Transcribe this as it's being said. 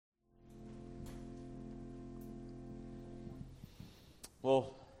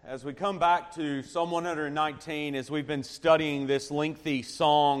Well, as we come back to Psalm 119, as we've been studying this lengthy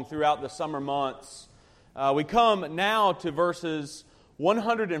song throughout the summer months, we come now to verses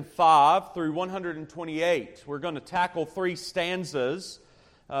 105 through 128. We're going to tackle three stanzas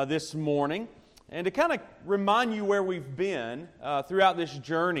this morning. And to kind of remind you where we've been throughout this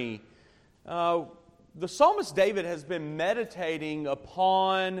journey, the psalmist David has been meditating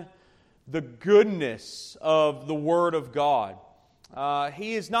upon the goodness of the Word of God.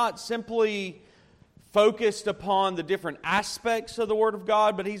 He is not simply focused upon the different aspects of the Word of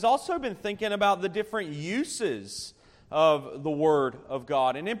God, but he's also been thinking about the different uses of the Word of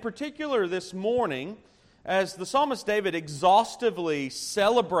God. And in particular this morning, as the psalmist David exhaustively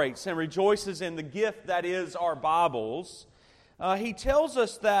celebrates and rejoices in the gift that is our Bibles, he tells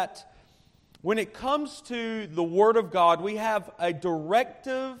us that when it comes to the Word of God, we have a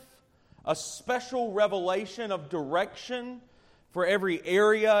directive, a special revelation of direction for every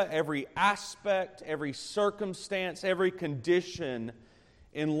area, every aspect, every circumstance, every condition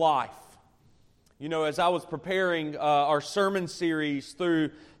in life. You know, as I was preparing our sermon series through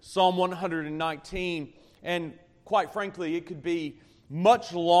Psalm 119, and quite frankly, it could be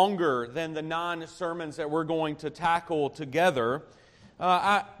much longer than the 9 sermons that we're going to tackle together,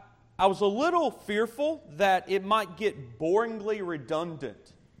 I was a little fearful that it might get boringly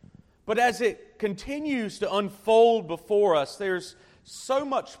redundant. But as it continues to unfold before us, there's so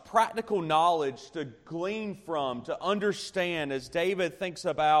much practical knowledge to glean from, to understand as David thinks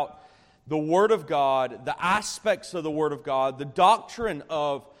about the Word of God, the aspects of the Word of God, the doctrine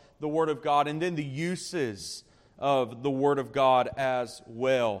of the Word of God, and then the uses of the Word of God as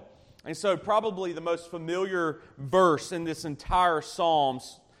well. And so probably the most familiar verse in this entire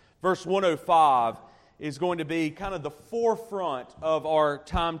Psalms, verse 105, is going to be kind of the forefront of our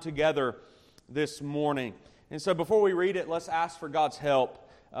time together this morning. And so before we read it, let's ask for God's help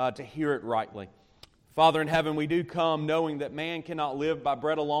to hear it rightly. Father in heaven, we do come knowing that man cannot live by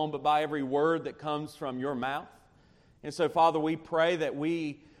bread alone, but by every word that comes from your mouth. And so, Father, we pray that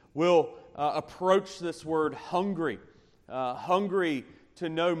we will approach this word hungry, hungry to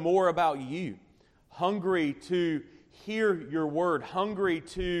know more about you, hungry to hear your word, hungry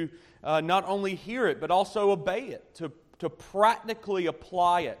to not only hear it, but also obey it, to practically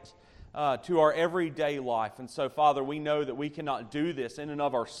apply it to our everyday life. And so, Father, we know that we cannot do this in and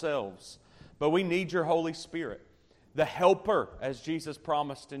of ourselves, but we need your Holy Spirit, the helper, as Jesus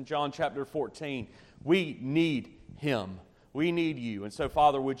promised in John chapter 14. We need Him. We need you. And so,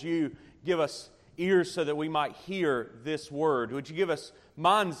 Father, would you give us ears so that we might hear this word? Would you give us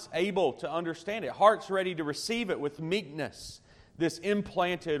minds able to understand it, hearts ready to receive it with meekness, this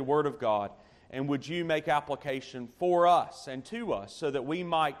implanted Word of God? And would you make application for us and to us so that we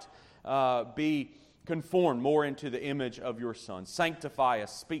might be conformed more into the image of your Son? Sanctify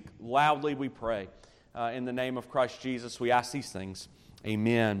us. Speak loudly, we pray. In the name of Christ Jesus, we ask these things.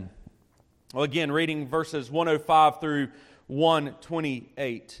 Amen. Well, again, reading verses 105 through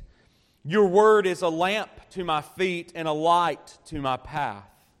 128. Your word is a lamp to my feet and a light to my path.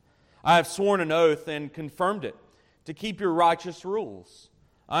 I have sworn an oath and confirmed it, to keep your righteous rules.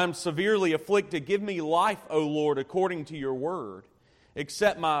 I am severely afflicted. Give me life, O Lord, according to your word.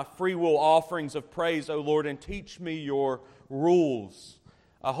 Accept my freewill offerings of praise, O Lord, and teach me your rules.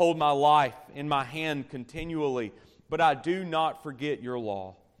 I hold my life in my hand continually, but I do not forget your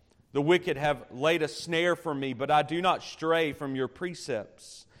law. The wicked have laid a snare for me, but I do not stray from your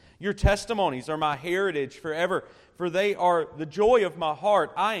precepts. Your testimonies are my heritage forever, for they are the joy of my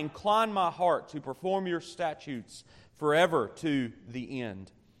heart. I incline my heart to perform your statutes forever to the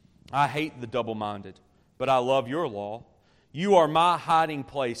end. I hate the double-minded, but I love your law. You are my hiding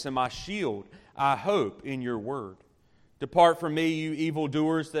place and my shield. I hope in your word. Depart from me, you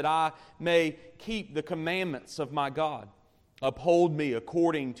evildoers, that I may keep the commandments of my God. Uphold me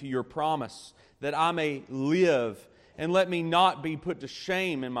according to your promise, that I may live, and let me not be put to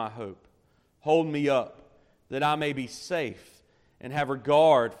shame in my hope. Hold me up, that I may be safe, and have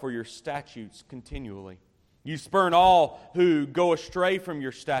regard for your statutes continually. You spurn all who go astray from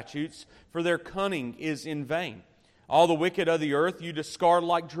your statutes, for their cunning is in vain. All the wicked of the earth you discard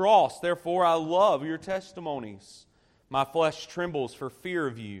like dross. Therefore I love your testimonies. My flesh trembles for fear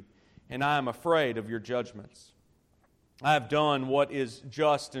of you, and I am afraid of your judgments. I have done what is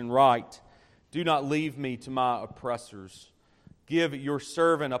just and right. Do not leave me to my oppressors. Give your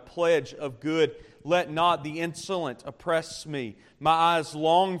servant a pledge of good. Let not the insolent oppress me. My eyes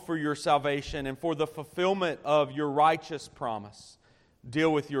long for your salvation and for the fulfillment of your righteous promise.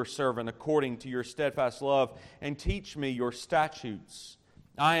 Deal with your servant according to your steadfast love, and teach me your statutes.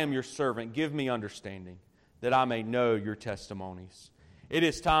 I am your servant. Give me understanding, that I may know your testimonies. It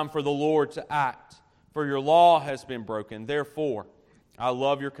is time for the Lord to act, for your law has been broken. Therefore, I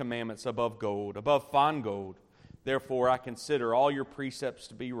love your commandments above gold, above fine gold. Therefore, I consider all your precepts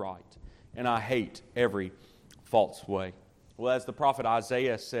to be right, and I hate every false way. Well, as the prophet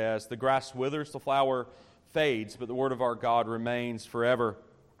Isaiah says, the grass withers, the flower fades, but the word of our God remains forever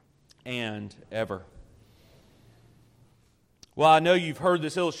and ever. Well, I know you've heard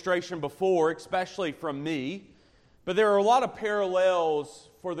this illustration before, especially from me, but there are a lot of parallels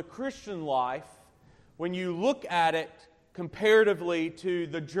for the Christian life when you look at it comparatively to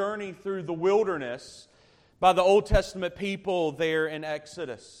the journey through the wilderness by the Old Testament people there in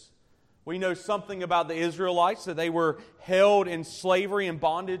Exodus. We know something about the Israelites, that they were held in slavery and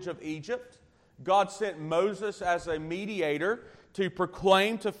bondage of Egypt. God sent Moses as a mediator to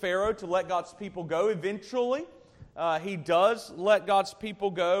proclaim to Pharaoh to let God's people go. Eventually, he does let God's people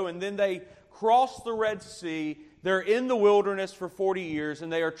go, and then they cross the Red Sea. They're in the wilderness for 40 years,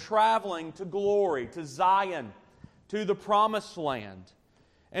 and they are traveling to glory, to Zion, to the Promised Land.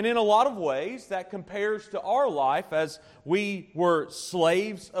 And in a lot of ways, that compares to our life as we were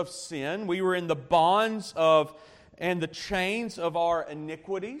slaves of sin. We were in the bonds of and the chains of our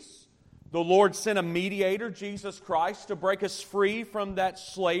iniquities. The Lord sent a mediator, Jesus Christ, to break us free from that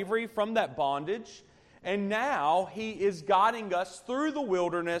slavery, from that bondage. And now He is guiding us through the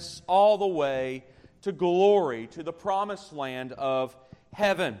wilderness all the way to glory, to the promised land of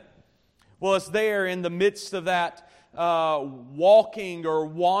heaven. Well, it's there in the midst of that walking or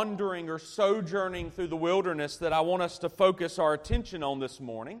wandering or sojourning through the wilderness that I want us to focus our attention on this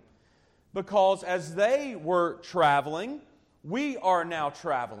morning. Because as they were traveling, we are now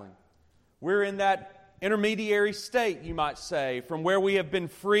traveling. We're in that intermediary state, you might say, from where we have been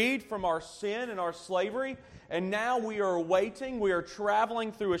freed from our sin and our slavery, and now we are waiting. We are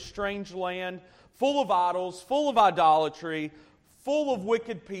traveling through a strange land full of idols, full of idolatry, full of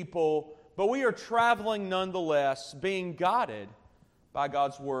wicked people, but we are traveling nonetheless, being guided by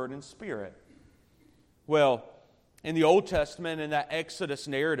God's Word and Spirit. Well, in the Old Testament, in that Exodus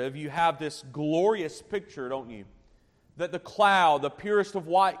narrative, you have this glorious picture, don't you? That the cloud, the purest of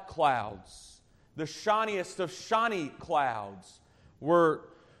white clouds, the shiniest of shiny clouds, were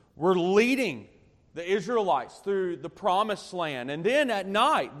leading the Israelites through the Promised Land. And then at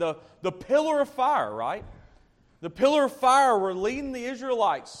night, the pillar of fire, right? The pillar of fire were leading the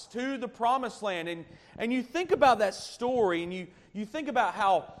Israelites to the Promised Land. And you think about that story, and you think about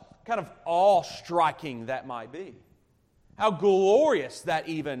how kind of awe-striking that might be. How glorious that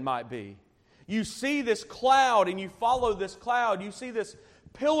even might be. You see this cloud, and you follow this cloud. You see this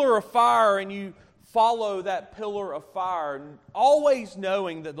pillar of fire, and you follow that pillar of fire, always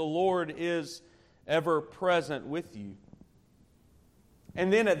knowing that the Lord is ever present with you.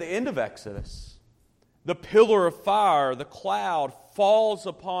 And then at the end of Exodus, the pillar of fire, the cloud, falls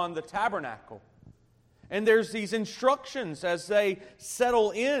upon the tabernacle. And there's these instructions as they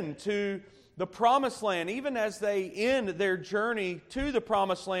settle into the Promised Land, even as they end their journey to the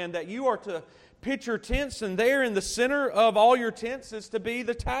Promised Land, that you are to pitch your tents, and there in the center of all your tents is to be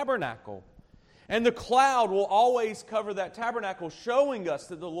the tabernacle. And the cloud will always cover that tabernacle, showing us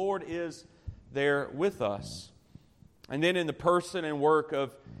that the Lord is there with us. And then in the person and work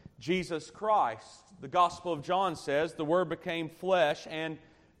of Jesus Christ, the Gospel of John says, the Word became flesh and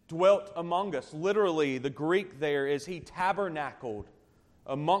dwelt among us. Literally, the Greek there is He tabernacled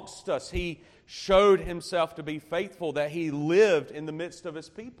amongst us. He showed Himself to be faithful, that He lived in the midst of His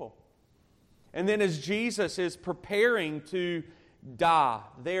people. And then as Jesus is preparing to die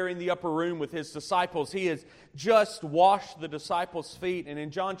there in the upper room with His disciples, He has just washed the disciples' feet. And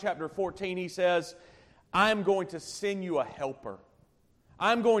in John chapter 14, He says, I'm going to send you a helper.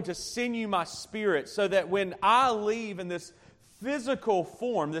 I'm going to send you my Spirit so that when I leave in this physical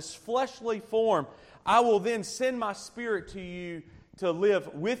form, this fleshly form, I will then send my Spirit to you to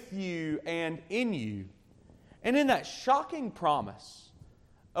live with you and in you. And in that shocking promise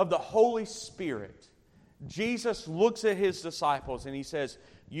of the Holy Spirit, Jesus looks at His disciples and He says,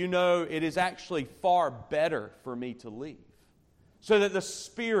 you know, it is actually far better for me to leave so that the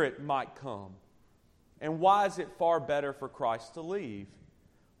Spirit might come. And why is it far better for Christ to leave?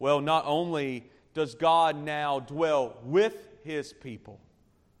 Well, not only does God now dwell with His people,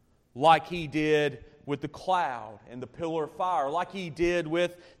 like He did with the cloud and the pillar of fire, like He did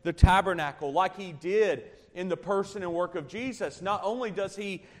with the tabernacle, like He did in the person and work of Jesus. Not only does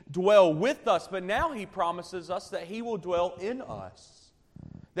He dwell with us, but now He promises us that He will dwell in us,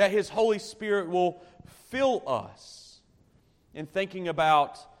 that His Holy Spirit will fill us. In thinking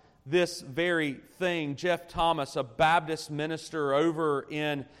about this very thing, Jeff Thomas, a Baptist minister over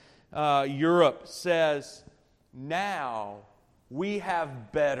in Europe, says, now we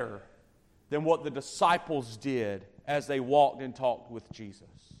have better than what the disciples did as they walked and talked with Jesus.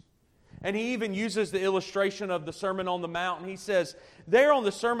 And he even uses the illustration of the Sermon on the Mount. And he says, there on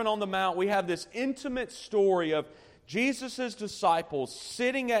the Sermon on the Mount, we have this intimate story of Jesus' disciples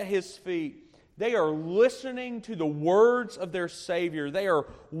sitting at His feet. They are listening to the words of their Savior. They are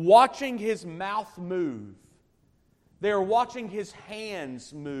watching His mouth move. They are watching His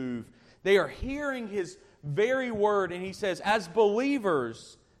hands move. They are hearing His very word. And he says, as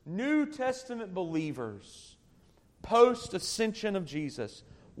believers, New Testament believers, post-ascension of Jesus,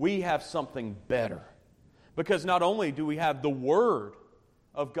 we have something better. Because not only do we have the Word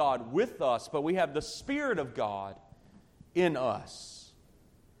of God with us, but we have the Spirit of God in us.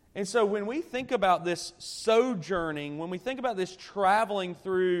 And so when we think about this sojourning, when we think about this traveling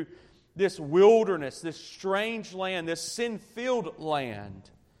through this wilderness, this strange land, this sin-filled land,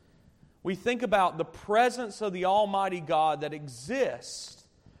 we think about the presence of the Almighty God that exists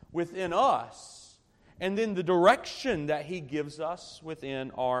within us, and then the direction that He gives us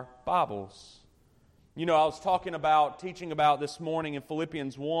within our Bibles. You know, I was teaching about this morning in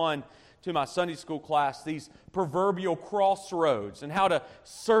Philippians 1 to my Sunday school class, these proverbial crossroads and how to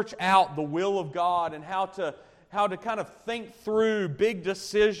search out the will of God and how to kind of think through big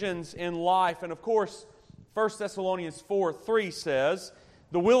decisions in life. And of course, 1 Thessalonians 4:3 says,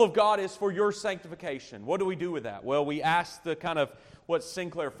 the will of God is for your sanctification. What do we do with that? Well, we ask the kind of what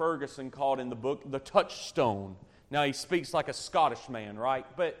Sinclair Ferguson called in the book the touchstone. Now, he speaks like a Scottish man, right?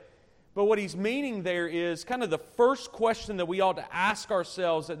 But what he's meaning there is kind of the first question that we ought to ask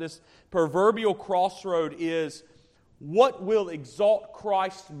ourselves at this proverbial crossroad is, what will exalt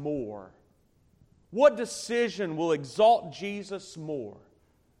Christ more? What decision will exalt Jesus more?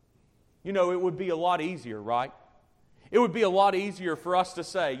 You know, it would be a lot easier, right? It would be a lot easier for us to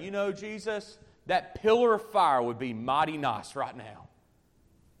say, you know, Jesus, that pillar of fire would be mighty nice right now.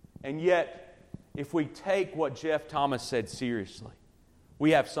 And yet, if we take what Jeff Thomas said seriously,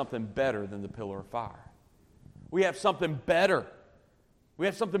 we have something better than the pillar of fire. We have something better. We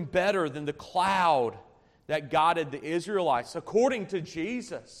have something better than the cloud that guided the Israelites. According to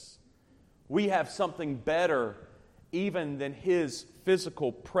Jesus, we have something better even than His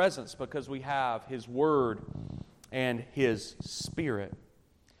physical presence because we have His Word and His Spirit.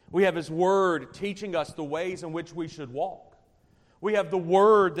 We have His Word teaching us the ways in which we should walk. We have the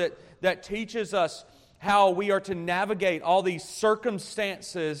Word that teaches us how we are to navigate all these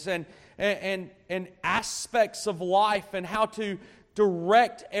circumstances and aspects of life and how to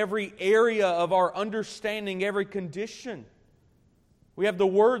direct every area of our understanding, every condition. We have the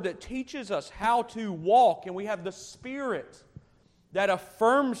Word that teaches us how to walk, and we have the Spirit that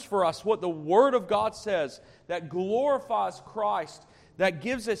affirms for us what the Word of God says, that glorifies Christ, that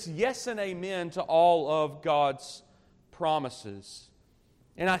gives us yes and amen to all of God's promises.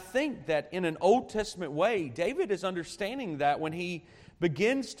 And I think that in an Old Testament way, David is understanding that when he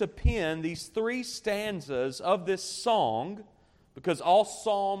begins to pen these 3 stanzas of this song, because all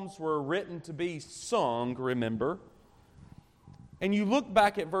psalms were written to be sung, remember. And you look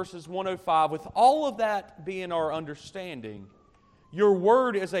back at verses 105, with all of that being our understanding, your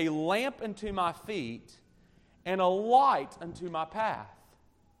word is a lamp unto my feet and a light unto my path.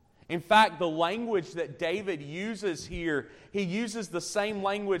 In fact, the language that David uses here, he uses the same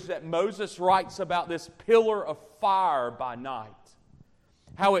language that Moses writes about this pillar of fire by night.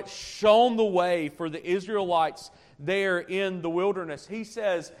 How it shone the way for the Israelites there in the wilderness. He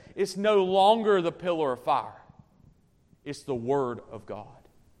says it's no longer the pillar of fire. It's the Word of God.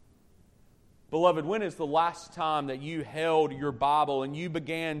 Beloved, when is the last time that you held your Bible and you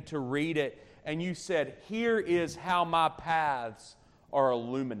began to read it and you said, here is how my paths are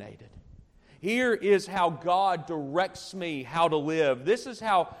illuminated. Here is how God directs me how to live. This is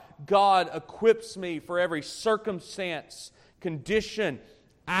how God equips me for every circumstance, condition,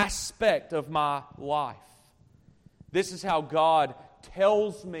 aspect of my life. This is how God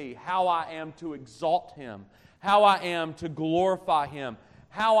tells me how I am to exalt Him, how I am to glorify Him,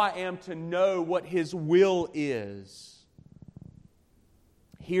 how I am to know what His will is.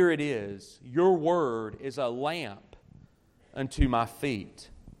 Here it is. Your word is a lamp unto my feet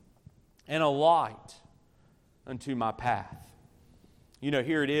and a light unto my path. You know,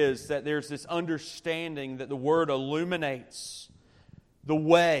 here it is that there's this understanding that the Word illuminates the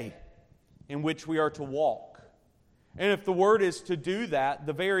way in which we are to walk. And if the Word is to do that,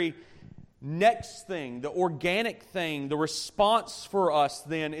 the very next thing, the organic thing, the response for us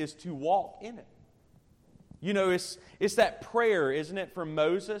then is to walk in it. You know, it's that prayer, isn't it, from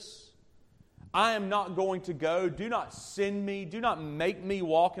Moses? I am not going to go. Do not send me. Do not make me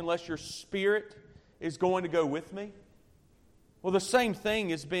walk unless your Spirit is going to go with me. Well, the same thing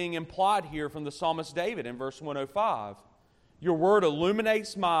is being implied here from the psalmist David in verse 105. Your word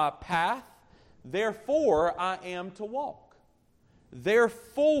illuminates my path, therefore I am to walk.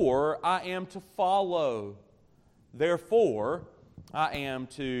 Therefore I am to follow. Therefore I am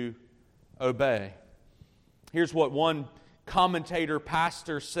to obey. Here's what one commentator,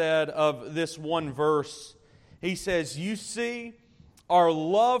 pastor, said of this one verse. He says, you see, our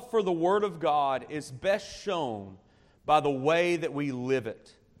love for the Word of God is best shown by the way that we live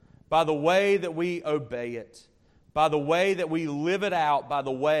it, by the way that we obey it, by the way that we live it out, by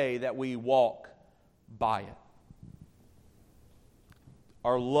the way that we walk by it.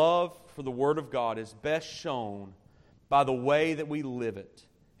 Our love for the Word of God is best shown by the way that we live it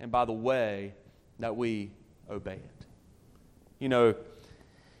and by the way that we obey it. You know,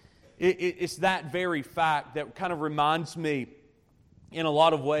 it's that very fact that kind of reminds me in a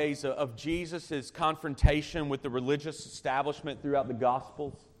lot of ways of Jesus' confrontation with the religious establishment throughout the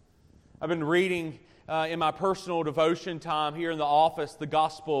Gospels. I've been reading in my personal devotion time here in the office the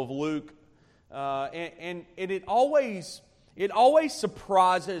Gospel of Luke, and it always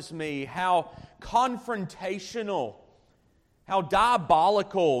surprises me how confrontational, how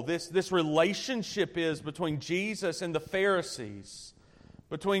diabolical this relationship is between Jesus and the Pharisees,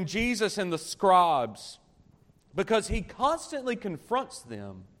 between Jesus and the scribes. Because He constantly confronts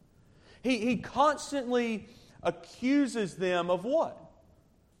them. He constantly accuses them of what?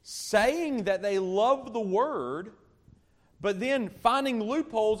 Saying that they love the Word, but then finding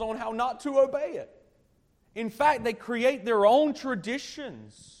loopholes on how not to obey it. In fact, they create their own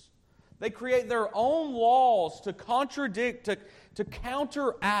traditions. They create their own laws to contradict, to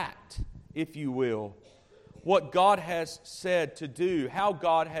counteract, if you will, what God has said to do, how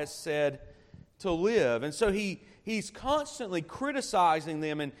God has said to live. And so he's constantly criticizing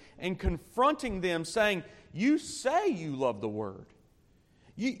them and confronting them, saying, you say you love the Word.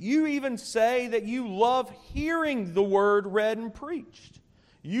 You even say that you love hearing the Word read and preached.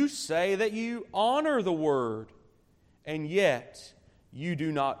 You say that you honor the Word, and yet you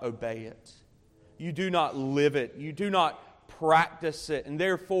do not obey it. You do not live it. You do not practice it. And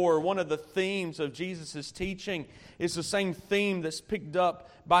therefore, one of the themes of Jesus' teaching is the same theme that's picked up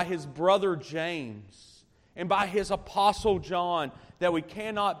by his brother James and by his apostle John, that we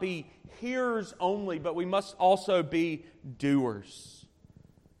cannot be hearers only, but we must also be doers.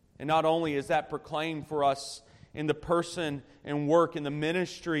 And not only is that proclaimed for us in the person and work in the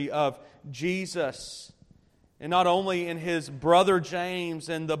ministry of Jesus, and not only in his brother James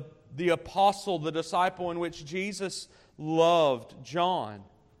and the apostle, the disciple in which Jesus loved, John,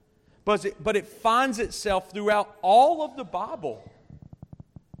 but it finds itself throughout all of the Bible,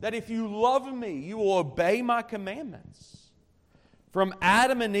 that if you love me, you will obey my commandments. From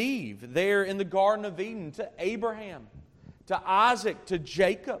Adam and Eve there in the Garden of Eden, to Abraham, to Isaac, to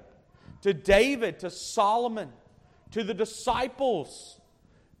Jacob, to David, to Solomon, to the disciples,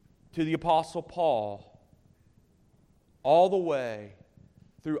 to the Apostle Paul, all the way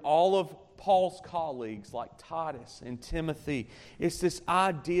through all of Paul's colleagues like Titus and Timothy. It's this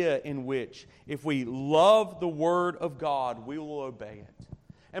idea in which if we love the Word of God, we will obey it.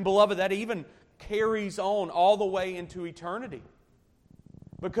 And beloved, that even carries on all the way into eternity.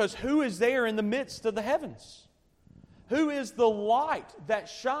 Because who is there in the midst of the heavens? Who is the light that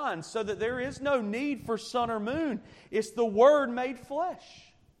shines so that there is no need for sun or moon? It's the Word made flesh.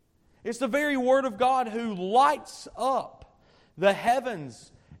 It's the very Word of God who lights up the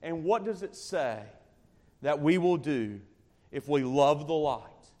heavens. And what does it say that we will do if we love the light?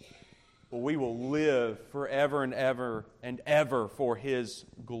 Well, we will live forever and ever for His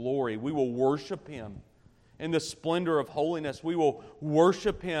glory. We will worship Him in the splendor of holiness. We will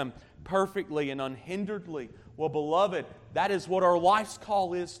worship Him perfectly and unhinderedly. Well, beloved, that is what our life's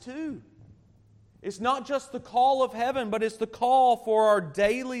call is too. It's not just the call of heaven, but it's the call for our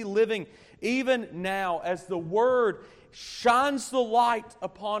daily living, even now, as the Word shines the light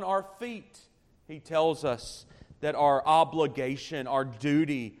upon our feet. He tells us that our obligation, our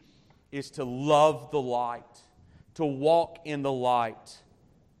duty, is to love the light, to walk in the light.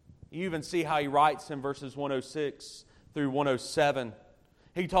 You even see how he writes in verses 106 through 107.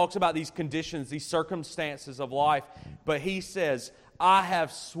 He talks about these conditions, these circumstances of life, but he says, I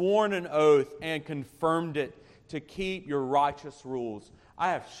have sworn an oath and confirmed it to keep your righteous rules. I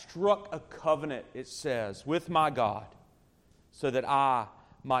have struck a covenant, it says, with my God, so that I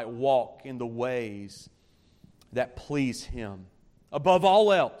might walk in the ways that please Him. Above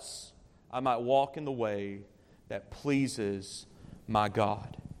all else, I might walk in the way that pleases my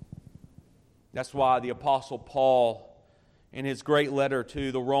God. That's why the Apostle Paul, in his great letter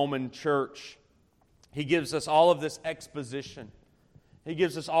to the Roman church, He gives us all of this exposition. He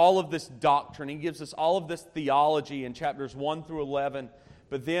gives us all of this doctrine. He gives us all of this theology in chapters 1 through 11.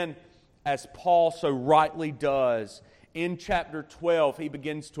 But then, as Paul so rightly does, in chapter 12, he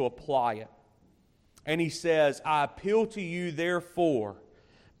begins to apply it. And he says, I appeal to you, therefore,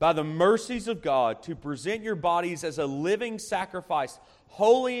 by the mercies of God, to present your bodies as a living sacrifice,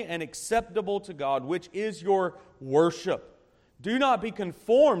 holy and acceptable to God, which is your worship. Do not be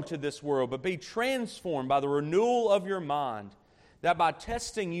conformed to this world, but be transformed by the renewal of your mind, that by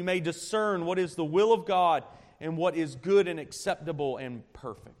testing you may discern what is the will of God and what is good and acceptable and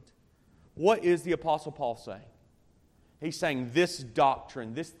perfect. What is the Apostle Paul saying? He's saying this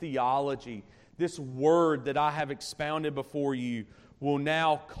doctrine, this theology, this word that I have expounded before you will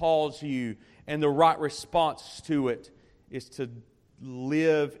now cause you, and the right response to it is to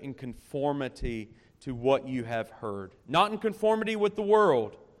live in conformity to what you have heard. Not in conformity with the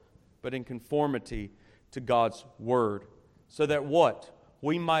world, but in conformity to God's Word. So that what?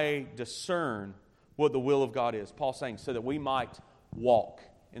 We may discern what the will of God is. Paul's saying, so that we might walk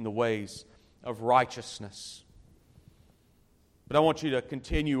in the ways of righteousness. But I want you to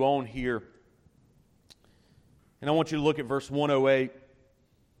continue on here. And I want you to look at verse 108.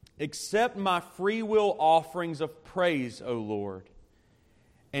 Accept my free will offerings of praise, O Lord,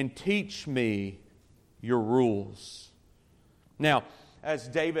 and teach me your rules. Now, as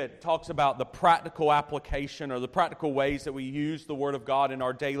David talks about the practical application or the practical ways that we use the Word of God in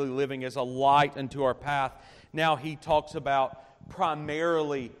our daily living as a light unto our path, now he talks about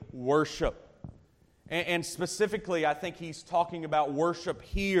primarily worship. And specifically, I think he's talking about worship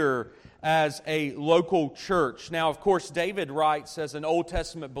here as a local church. Now, of course, David writes as an Old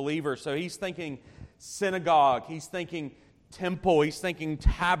Testament believer, so he's thinking synagogue, he's thinking temple, he's thinking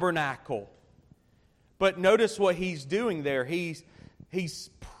tabernacle. But notice what he's doing there. He's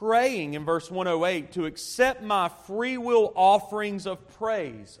praying in verse 108 to accept my free will offerings of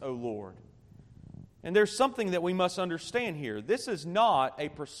praise, O Lord. And there's something that we must understand here. This is not a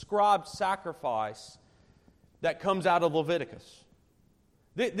prescribed sacrifice that comes out of Leviticus.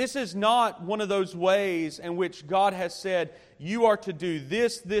 This is not one of those ways in which God has said, you are to do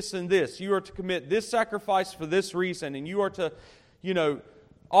this, this, and this. You are to commit this sacrifice for this reason, and you are to,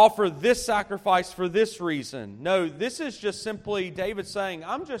 offer this sacrifice for this reason. No, this is just simply David saying,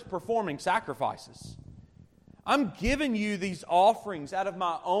 I'm just performing sacrifices. I'm giving you these offerings out of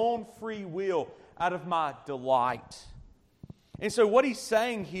my own free will, out of my delight. And so what he's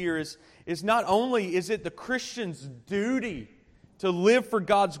saying here is not only is it the Christian's duty to live for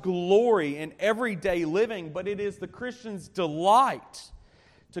God's glory in everyday living, but it is the Christian's delight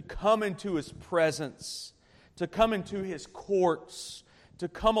to come into His presence, to come into His courts, to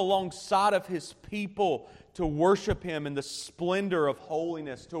come alongside of His people, to worship Him in the splendor of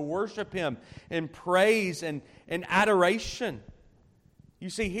holiness, to worship Him in praise and adoration.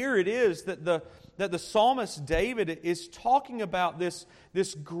 You see, here it is that the psalmist David is talking about this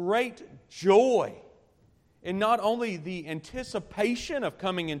great joy in not only the anticipation of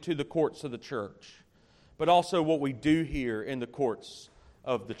coming into the courts of the church, but also what we do here in the courts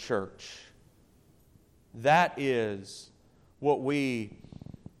of the church. That is what we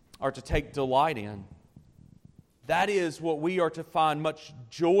are to take delight in. That is what we are to find much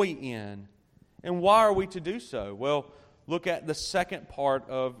joy in. And why are we to do so? Well, look at the second part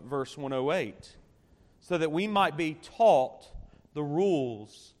of verse 108. So that we might be taught the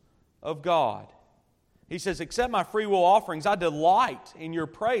rules of God. He says, accept my free will offerings. I delight in your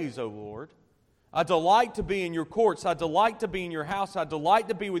praise, O Lord. I delight to be in your courts. I delight to be in your house. I delight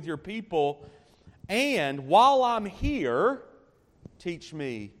to be with your people. And while I'm here, teach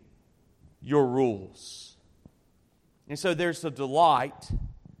me your rules. And so there's a delight,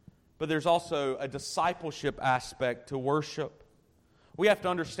 but there's also a discipleship aspect to worship. We have to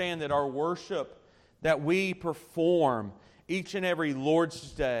understand that our worship that we perform each and every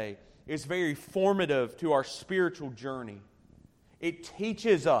Lord's Day is very formative to our spiritual journey. It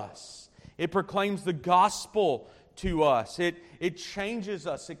teaches us. It proclaims the gospel to us. It changes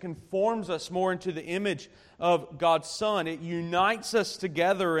us. It conforms us more into the image of God's Son. It unites us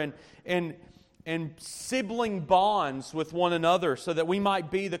together and sibling bonds with one another so that we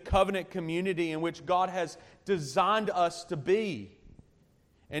might be the covenant community in which God has designed us to be.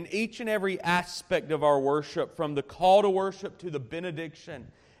 And each and every aspect of our worship, from the call to worship to the benediction,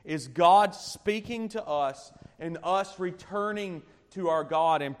 is God speaking to us and us returning to our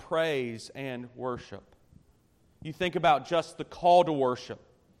God in praise and worship. You think about just the call to worship.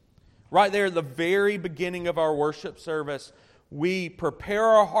 Right there at the very beginning of our worship service, we prepare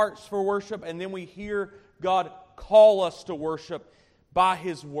our hearts for worship, and then we hear God call us to worship by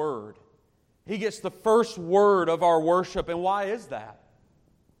His Word. He gets the first word of our worship. And why is that?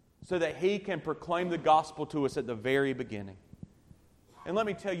 So that He can proclaim the gospel to us at the very beginning. And let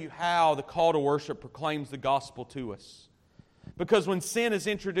me tell you how the call to worship proclaims the gospel to us. Because when sin is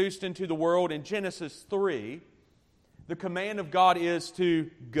introduced into the world in Genesis 3, the command of God is to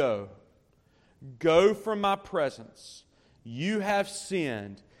go. Go from my presence. You have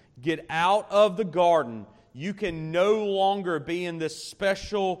sinned. Get out of the garden. You can no longer be in this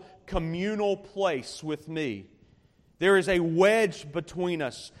special communal place with me. There is a wedge between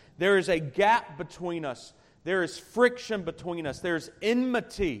us. There is a gap between us. There is friction between us. There is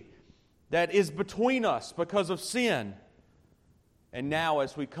enmity that is between us because of sin. And now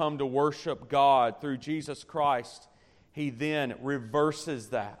as we come to worship God through Jesus Christ, He then reverses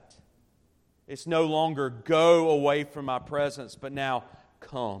that. It's no longer go away from my presence, but now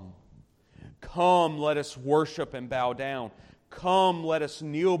come. Come, let us worship and bow down. Come, let us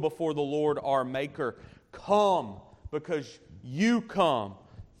kneel before the Lord our Maker. Come, because you come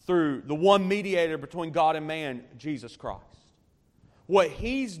through the one mediator between God and man, Jesus Christ. What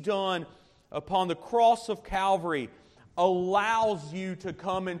He's done upon the cross of Calvary allows you to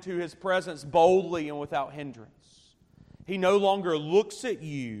come into His presence boldly and without hindrance. He no longer looks at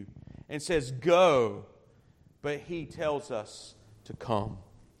you and says, go, but He tells us to come.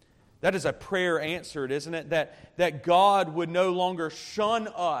 That is a prayer answered, isn't it? That God would no longer shun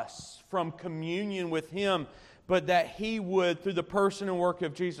us from communion with Him, but that He would, through the person and work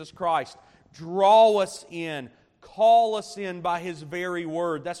of Jesus Christ, draw us in, call us in by His very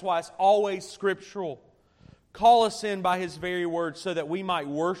word. That's why it's always scriptural. Call us in by His very word so that we might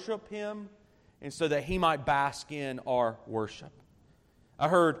worship Him and so that He might bask in our worship. I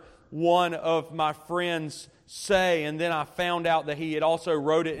heard one of my friends say, and then I found out that he had also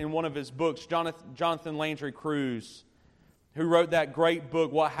wrote it in one of his books, Jonathan Landry Cruz, who wrote that great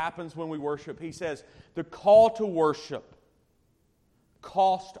book, What Happens When We Worship. He says, the call to worship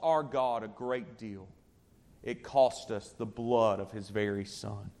cost our God a great deal. It cost us the blood of His very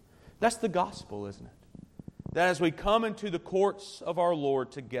Son. That's the gospel, isn't it? That as we come into the courts of our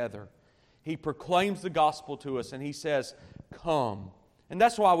Lord together, He proclaims the gospel to us and He says, come. And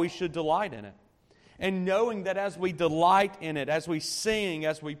that's why we should delight in it. And knowing that as we delight in it, as we sing,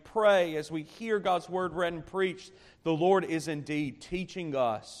 as we pray, as we hear God's Word read and preached, the Lord is indeed teaching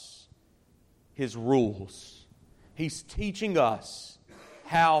us His rules. He's teaching us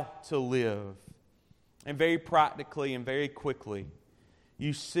how to live. And very practically and very quickly,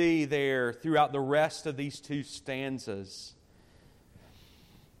 you see there throughout the rest of these two stanzas,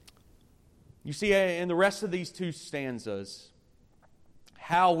 you see in the rest of these two stanzas,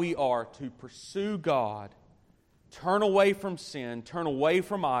 how we are to pursue God, turn away from sin, turn away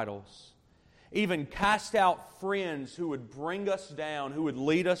from idols, even cast out friends who would bring us down, who would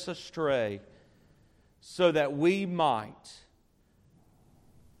lead us astray, so that we might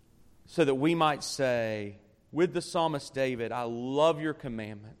say, with the psalmist David, I love your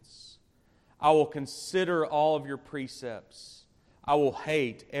commandments. I will consider all of your precepts. I will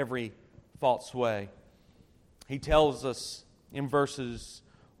hate every false way. He tells us in verses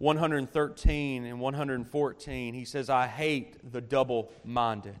 113 and 114, he says, I hate the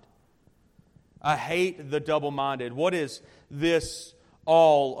double-minded. I hate the double-minded. What is this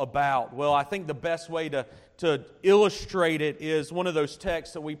all about? Well, I think the best way to illustrate it is one of those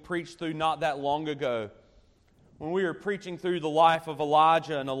texts that we preached through not that long ago. When we were preaching through the life of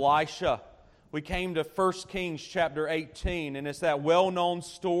Elijah and Elisha, we came to 1 Kings chapter 18, and it's that well-known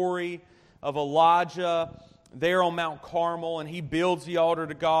story of Elijah there on Mount Carmel, and he builds the altar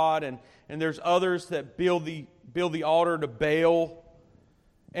to God, and there's others that build the altar to Baal.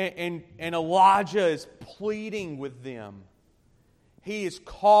 And Elijah is pleading with them. He is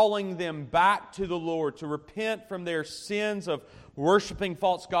calling them back to the Lord to repent from their sins of worshiping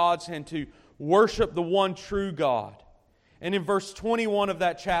false gods and to worship the one true God. And in verse 21 of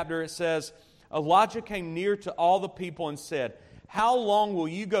that chapter it says, Elijah came near to all the people and said, how long will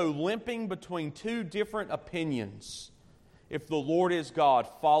you go limping between two different opinions? If the Lord is God,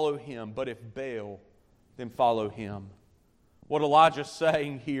 follow Him. But if Baal, then follow him. What Elijah's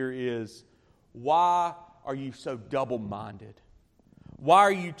saying here is, why are you so double-minded? Why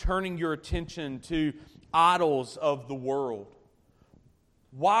are you turning your attention to idols of the world?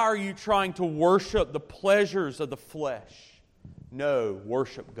 Why are you trying to worship the pleasures of the flesh? No,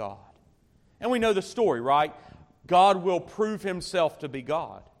 worship God. And we know the story, right? God will prove Himself to be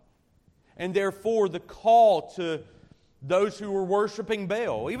God. And therefore, the call to those who were worshiping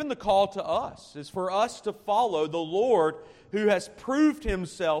Baal, even the call to us, is for us to follow the Lord who has proved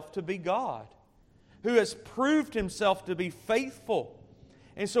Himself to be God, who has proved Himself to be faithful.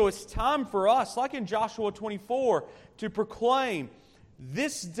 And so it's time for us, like in Joshua 24, to proclaim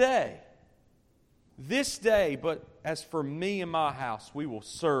this day, but as for me and my house, we will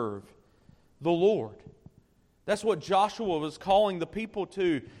serve the Lord. That's what Joshua was calling the people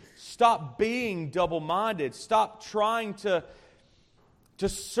to. Stop being double-minded. Stop trying to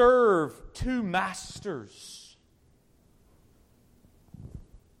serve two masters.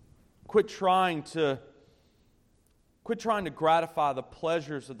 Quit trying to gratify the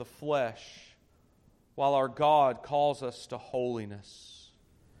pleasures of the flesh while our God calls us to holiness.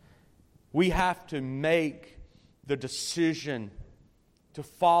 We have to make the decision to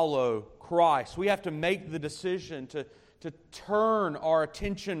follow Christ. We have to make the decision to turn our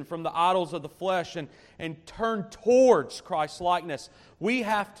attention from the idols of the flesh and turn towards Christ's likeness. We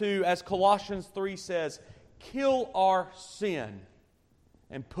have to, as Colossians 3 says, kill our sin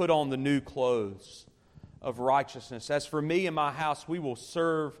and put on the new clothes of righteousness. As for me and my house, we will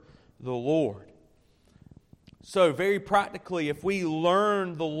serve the Lord. So, very practically, if we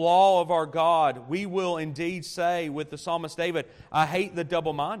learn the law of our God, we will indeed say with the psalmist David, I hate the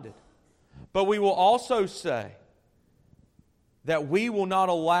double-minded. But we will also say that we will not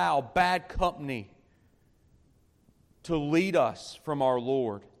allow bad company to lead us from our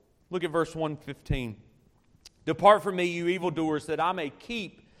Lord. Look at verse 115. Depart from me, you evildoers, that I may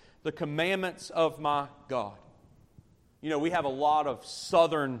keep the commandments of my God. You know, we have a lot of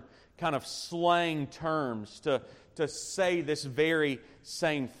southern kind of slang terms to say this very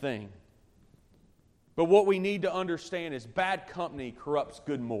same thing. But what we need to understand is bad company corrupts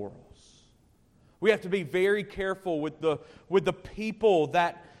good morals. We have to be very careful with the people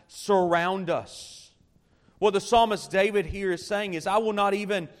that surround us. What the psalmist David here is saying is, I will not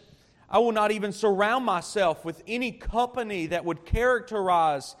even surround myself with any company that would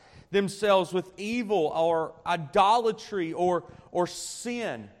characterize themselves with evil or idolatry or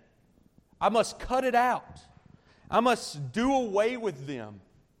sin. I must cut it out. I must do away with them.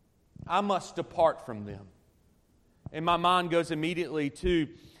 I must depart from them. And my mind goes immediately to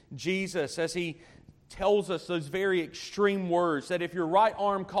Jesus as He tells us those very extreme words that if your right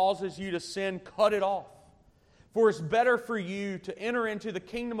arm causes you to sin, cut it off. For it's better for you to enter into the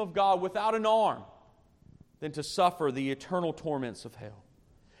kingdom of God without an arm than to suffer the eternal torments of hell.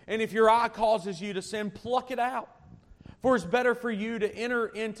 And if your eye causes you to sin, pluck it out. For it's better for you to enter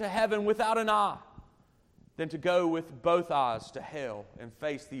into heaven without an eye than to go with both eyes to hell and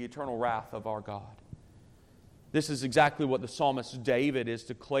face the eternal wrath of our God. This is exactly what the psalmist David is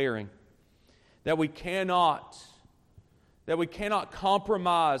declaring. That we cannot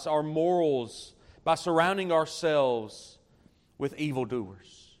compromise our morals by surrounding ourselves with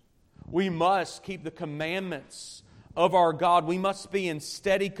evildoers. We must keep the commandments of our God. We must be in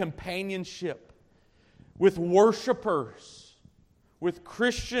steady companionship with worshipers, with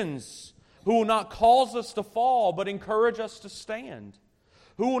Christians who will not cause us to fall but encourage us to stand,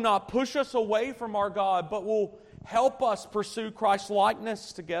 who will not push us away from our God but will help us pursue Christ's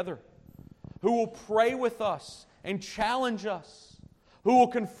likeness together, who will pray with us and challenge us, who will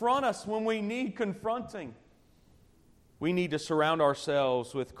confront us when we need confronting. We need to surround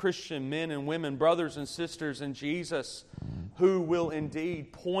ourselves with Christian men and women, brothers and sisters in Jesus, who will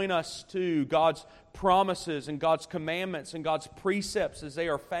indeed point us to God's promises and God's commandments and God's precepts as they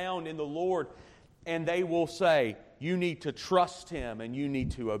are found in the Lord. And they will say, you need to trust Him and you need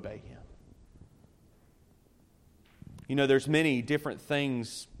to obey Him. You know, there's many different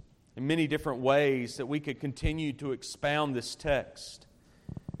things in many different ways that we could continue to expound this text.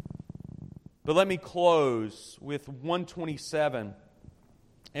 But let me close with 127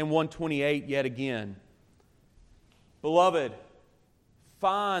 and 128 yet again. Beloved,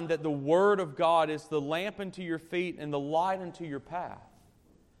 find that the Word of God is the lamp unto your feet and the light unto your path.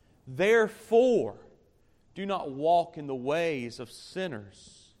 Therefore, do not walk in the ways of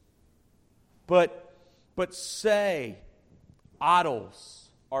sinners, but say, idols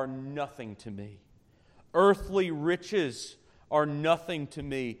are nothing to me. Earthly riches are nothing to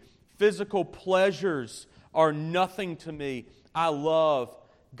me. Physical pleasures are nothing to me. I love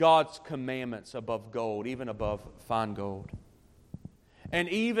God's commandments above gold, even above fine gold. And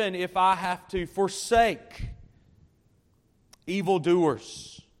even if I have to forsake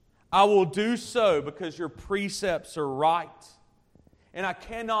evildoers, I will do so because your precepts are right. And I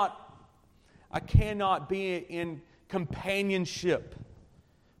cannot be in companionship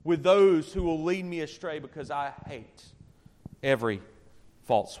with those who will lead me astray because I hate every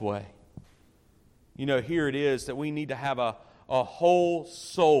false way. You know, here it is that we need to have a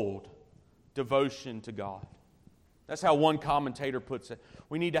whole-souled devotion to God. That's how one commentator puts it.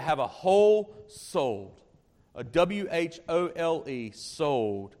 We need to have a whole-souled A W-H-O-L-E,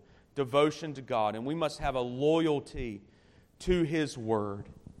 sold devotion to God. And we must have a loyalty to His Word.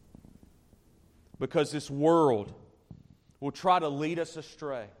 Because this world will try to lead us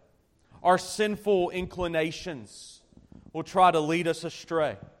astray. Our sinful inclinations will try to lead us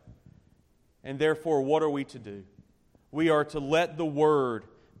astray. And therefore, what are we to do? We are to let the Word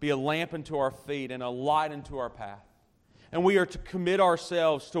be a lamp unto our feet and a light unto our path. And we are to commit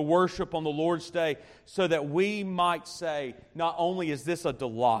ourselves to worship on the Lord's Day so that we might say, not only is this a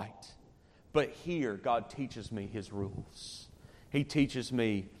delight, but here God teaches me His rules. He teaches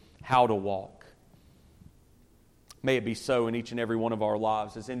me how to walk. May it be so in each and every one of our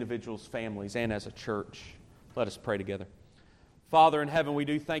lives as individuals, families, and as a church. Let us pray together. Father in heaven, we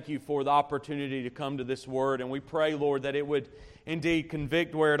do thank You for the opportunity to come to this Word, and we pray, Lord, that it would indeed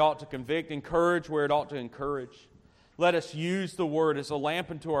convict where it ought to convict, encourage where it ought to encourage. Let us use the Word as a lamp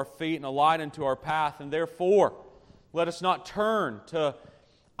unto our feet and a light unto our path, and therefore, let us not turn to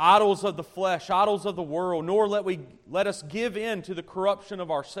idols of the flesh, idols of the world, nor let us give in to the corruption of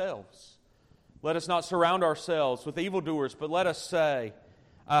ourselves. Let us not surround ourselves with evildoers, but let us say,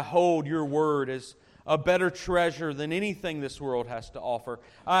 I hold Your Word as a better treasure than anything this world has to offer.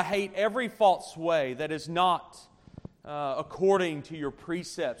 I hate every false way that is not according to Your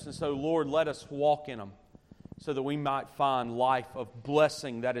precepts. And so, Lord, let us walk in them so that we might find life of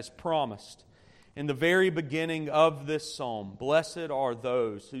blessing that is promised. In the very beginning of this psalm, blessed are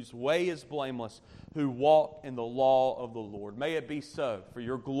those whose way is blameless, who walk in the law of the Lord. May it be so for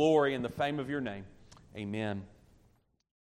Your glory and the fame of Your name. Amen.